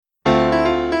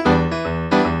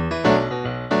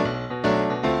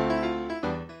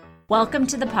Welcome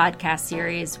to the podcast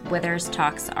series, Withers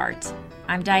Talks Art.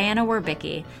 I'm Diana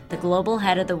Werbicki, the global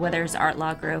head of the Withers Art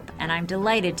Law Group, and I'm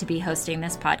delighted to be hosting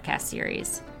this podcast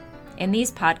series. In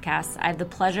these podcasts, I have the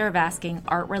pleasure of asking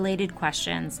art-related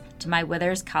questions to my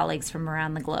Withers colleagues from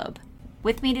around the globe.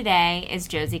 With me today is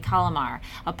Josie Calamar,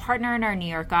 a partner in our New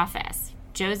York office.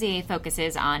 Josie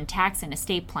focuses on tax and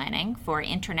estate planning for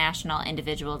international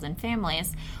individuals and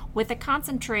families with a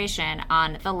concentration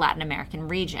on the Latin American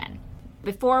region.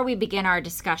 Before we begin our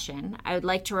discussion, I would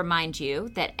like to remind you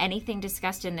that anything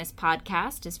discussed in this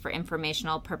podcast is for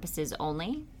informational purposes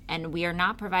only, and we are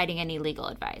not providing any legal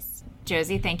advice.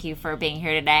 Josie, thank you for being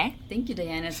here today. Thank you,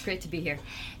 Diana. It's great to be here.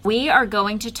 We are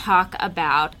going to talk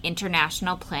about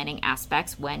international planning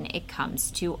aspects when it comes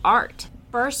to art.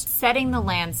 First, setting the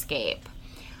landscape.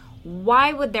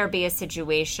 Why would there be a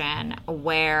situation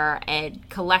where a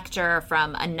collector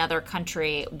from another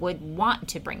country would want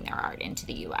to bring their art into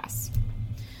the U.S.?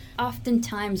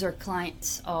 Oftentimes our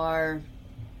clients are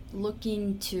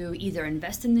looking to either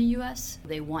invest in the U.S.,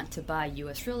 they want to buy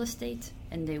U.S. real estate,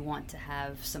 and they want to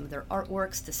have some of their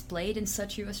artworks displayed in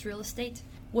such U.S. real estate.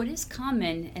 What is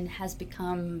common and has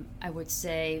become, I would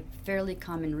say, fairly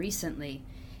common recently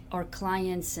are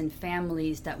clients and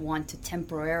families that want to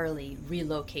temporarily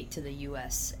relocate to the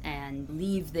U.S. and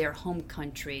leave their home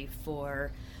country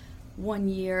for 1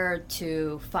 year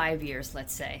to 5 years,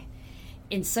 let's say.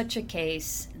 In such a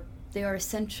case, they are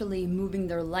essentially moving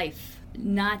their life,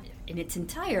 not in its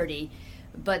entirety,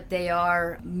 but they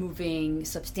are moving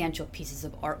substantial pieces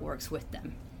of artworks with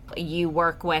them. You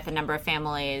work with a number of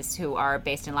families who are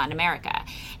based in Latin America,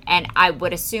 and I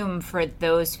would assume for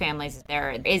those families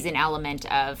there is an element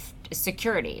of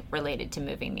security related to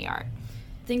moving the art.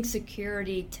 I think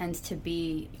security tends to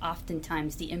be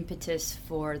oftentimes the impetus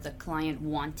for the client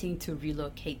wanting to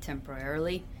relocate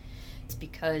temporarily. It's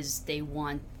because they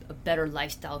want a better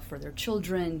lifestyle for their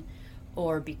children,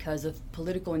 or because of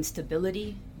political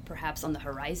instability, perhaps on the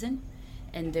horizon,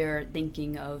 and they're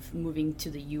thinking of moving to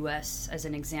the U.S. as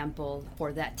an example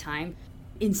for that time.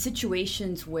 In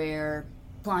situations where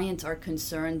clients are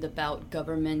concerned about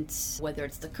governments, whether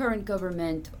it's the current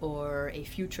government or a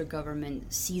future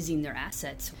government seizing their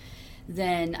assets,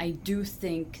 then I do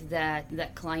think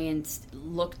that clients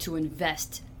look to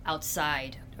invest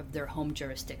outside of their home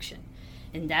jurisdiction.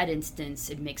 In that instance,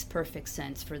 it makes perfect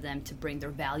sense for them to bring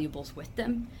their valuables with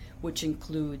them, which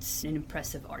includes an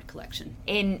impressive art collection.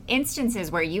 In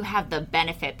instances where you have the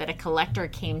benefit that a collector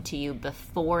came to you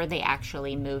before they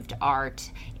actually moved art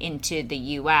into the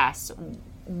U.S.,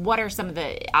 what are some of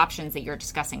the options that you're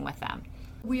discussing with them?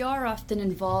 We are often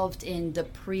involved in the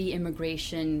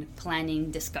pre-immigration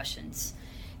planning discussions.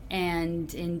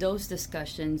 And in those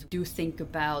discussions, do think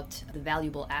about the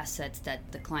valuable assets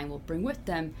that the client will bring with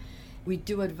them. We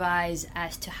do advise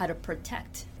as to how to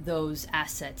protect those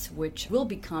assets, which will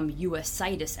become U.S.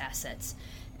 situs assets,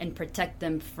 and protect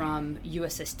them from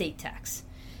U.S. estate tax.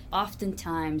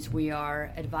 Oftentimes, we are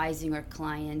advising our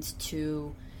clients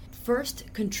to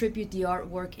first contribute the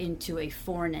artwork into a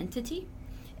foreign entity,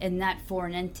 and that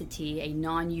foreign entity, a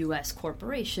non-U.S.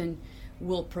 corporation,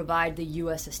 will provide the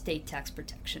U.S. estate tax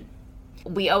protection.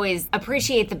 We always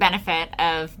appreciate the benefit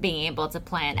of being able to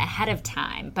plan ahead of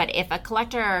time, but if a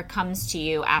collector comes to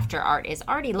you after art is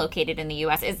already located in the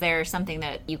U.S., is there something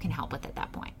that you can help with at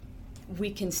that point?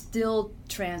 We can still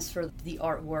transfer the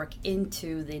artwork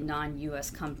into the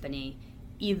non-U.S. company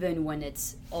even when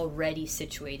it's already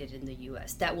situated in the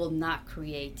U.S. That will not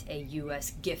create a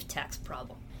U.S. gift tax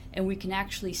problem. And we can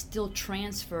actually still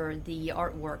transfer the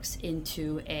artworks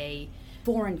into a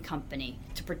foreign company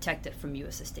to protect it from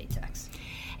U.S. estate tax.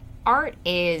 Art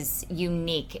is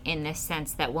unique in the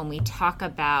sense that when we talk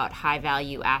about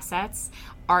high-value assets,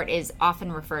 art is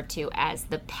often referred to as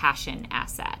the passion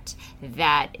asset,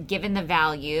 that given the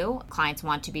value, clients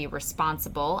want to be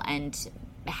responsible and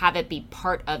have it be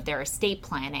part of their estate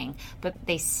planning, but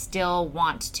they still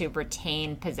want to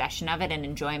retain possession of it and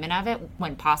enjoyment of it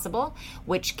when possible,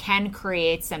 which can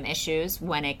create some issues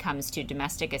when it comes to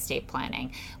domestic estate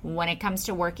planning. When it comes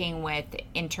to working with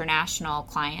international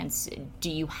clients,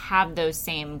 do you have those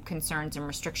same concerns and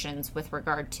restrictions with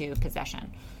regard to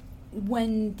possession?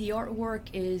 When the artwork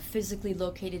is physically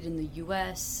located in the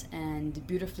U.S. and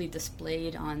beautifully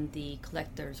displayed on the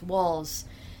collector's walls,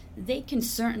 they can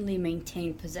certainly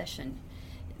maintain possession.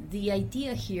 The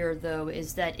idea here, though,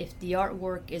 is that if the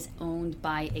artwork is owned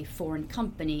by a foreign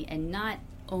company and not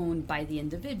owned by the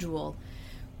individual,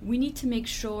 we need to make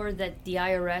sure that the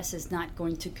IRS is not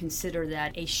going to consider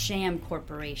that a sham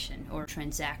corporation or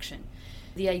transaction.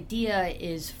 The idea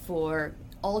is for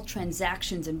all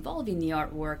transactions involving the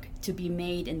artwork to be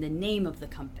made in the name of the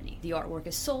company. The artwork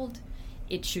is sold,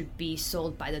 it should be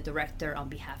sold by the director on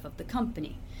behalf of the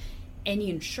company.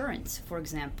 Any insurance, for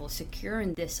example,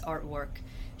 securing this artwork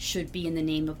should be in the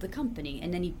name of the company,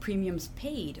 and any premiums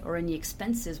paid or any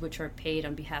expenses which are paid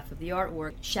on behalf of the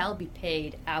artwork shall be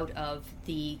paid out of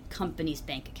the company's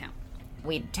bank account.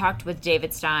 We talked with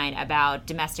David Stein about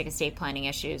domestic estate planning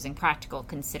issues and practical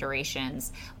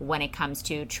considerations when it comes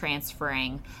to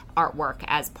transferring artwork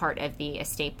as part of the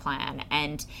estate plan.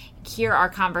 And here, our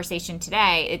conversation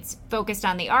today, it's focused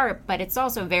on the art, but it's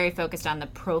also very focused on the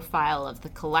profile of the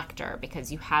collector,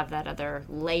 because you have that other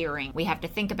layering. We have to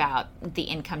think about the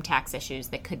income tax issues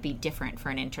that could be different for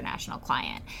an international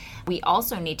client. We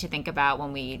also need to think about,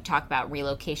 when we talk about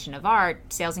relocation of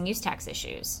art, sales and use tax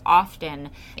issues. Often,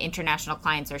 international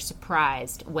clients are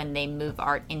surprised when they move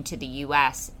art into the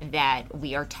U.S. that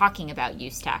we are talking about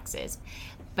use taxes,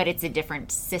 but it's a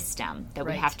different system that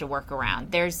we have to work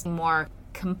around. There's more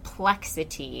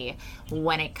complexity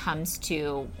when it comes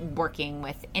to working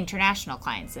with international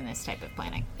clients in this type of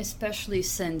planning. Especially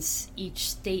since each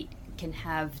state can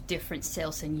have different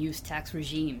sales and use tax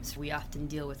regimes. We often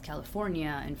deal with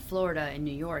California and Florida and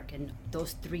New York, and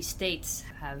those three states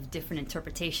have different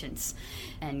interpretations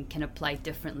and can apply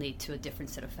differently to a different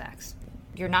set of facts.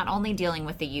 You're not only dealing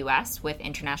with the U.S. with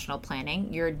international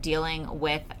planning, you're dealing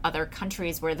with other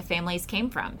countries where the families came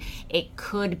from. It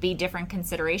could be different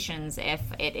considerations if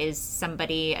it is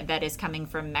somebody that is coming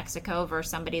from Mexico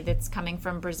versus somebody that's coming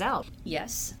from Brazil.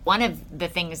 Yes. One of the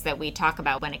things that we talk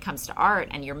about when it comes to art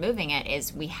and you're moving it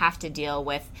is we have to deal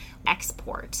with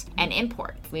export and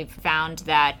import. We've found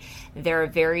that there are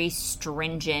very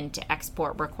stringent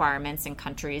export requirements in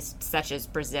countries such as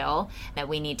Brazil that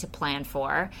we need to plan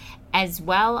for, as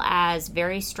well as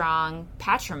very strong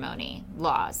patrimony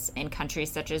laws in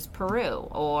countries such as Peru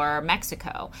or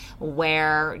Mexico,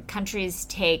 where countries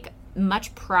take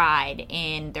much pride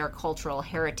in their cultural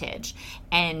heritage,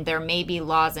 and there may be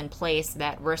laws in place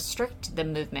that restrict the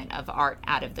movement of art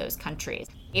out of those countries.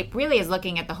 It really is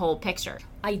looking at the whole picture.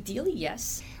 Ideally,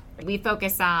 yes. We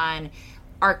focus on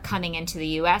art coming into the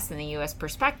U.S. and the U.S.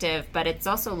 perspective, but it's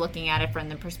also looking at it from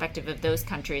the perspective of those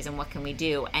countries and what can we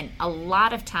do. And a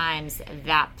lot of times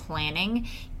that planning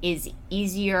is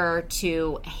easier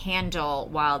to handle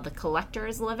while the collector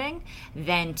is living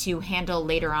than to handle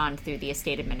later on through the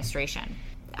estate administration.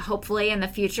 Hopefully in the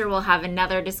future we'll have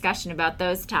another discussion about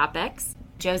those topics.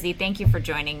 Josie, thank you for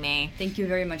joining me. Thank you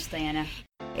very much, Diana.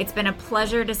 It's been a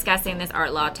pleasure discussing this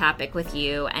art law topic with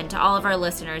you, and to all of our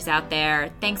listeners out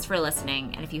there, thanks for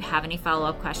listening. And if you have any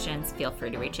follow-up questions, feel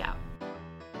free to reach out.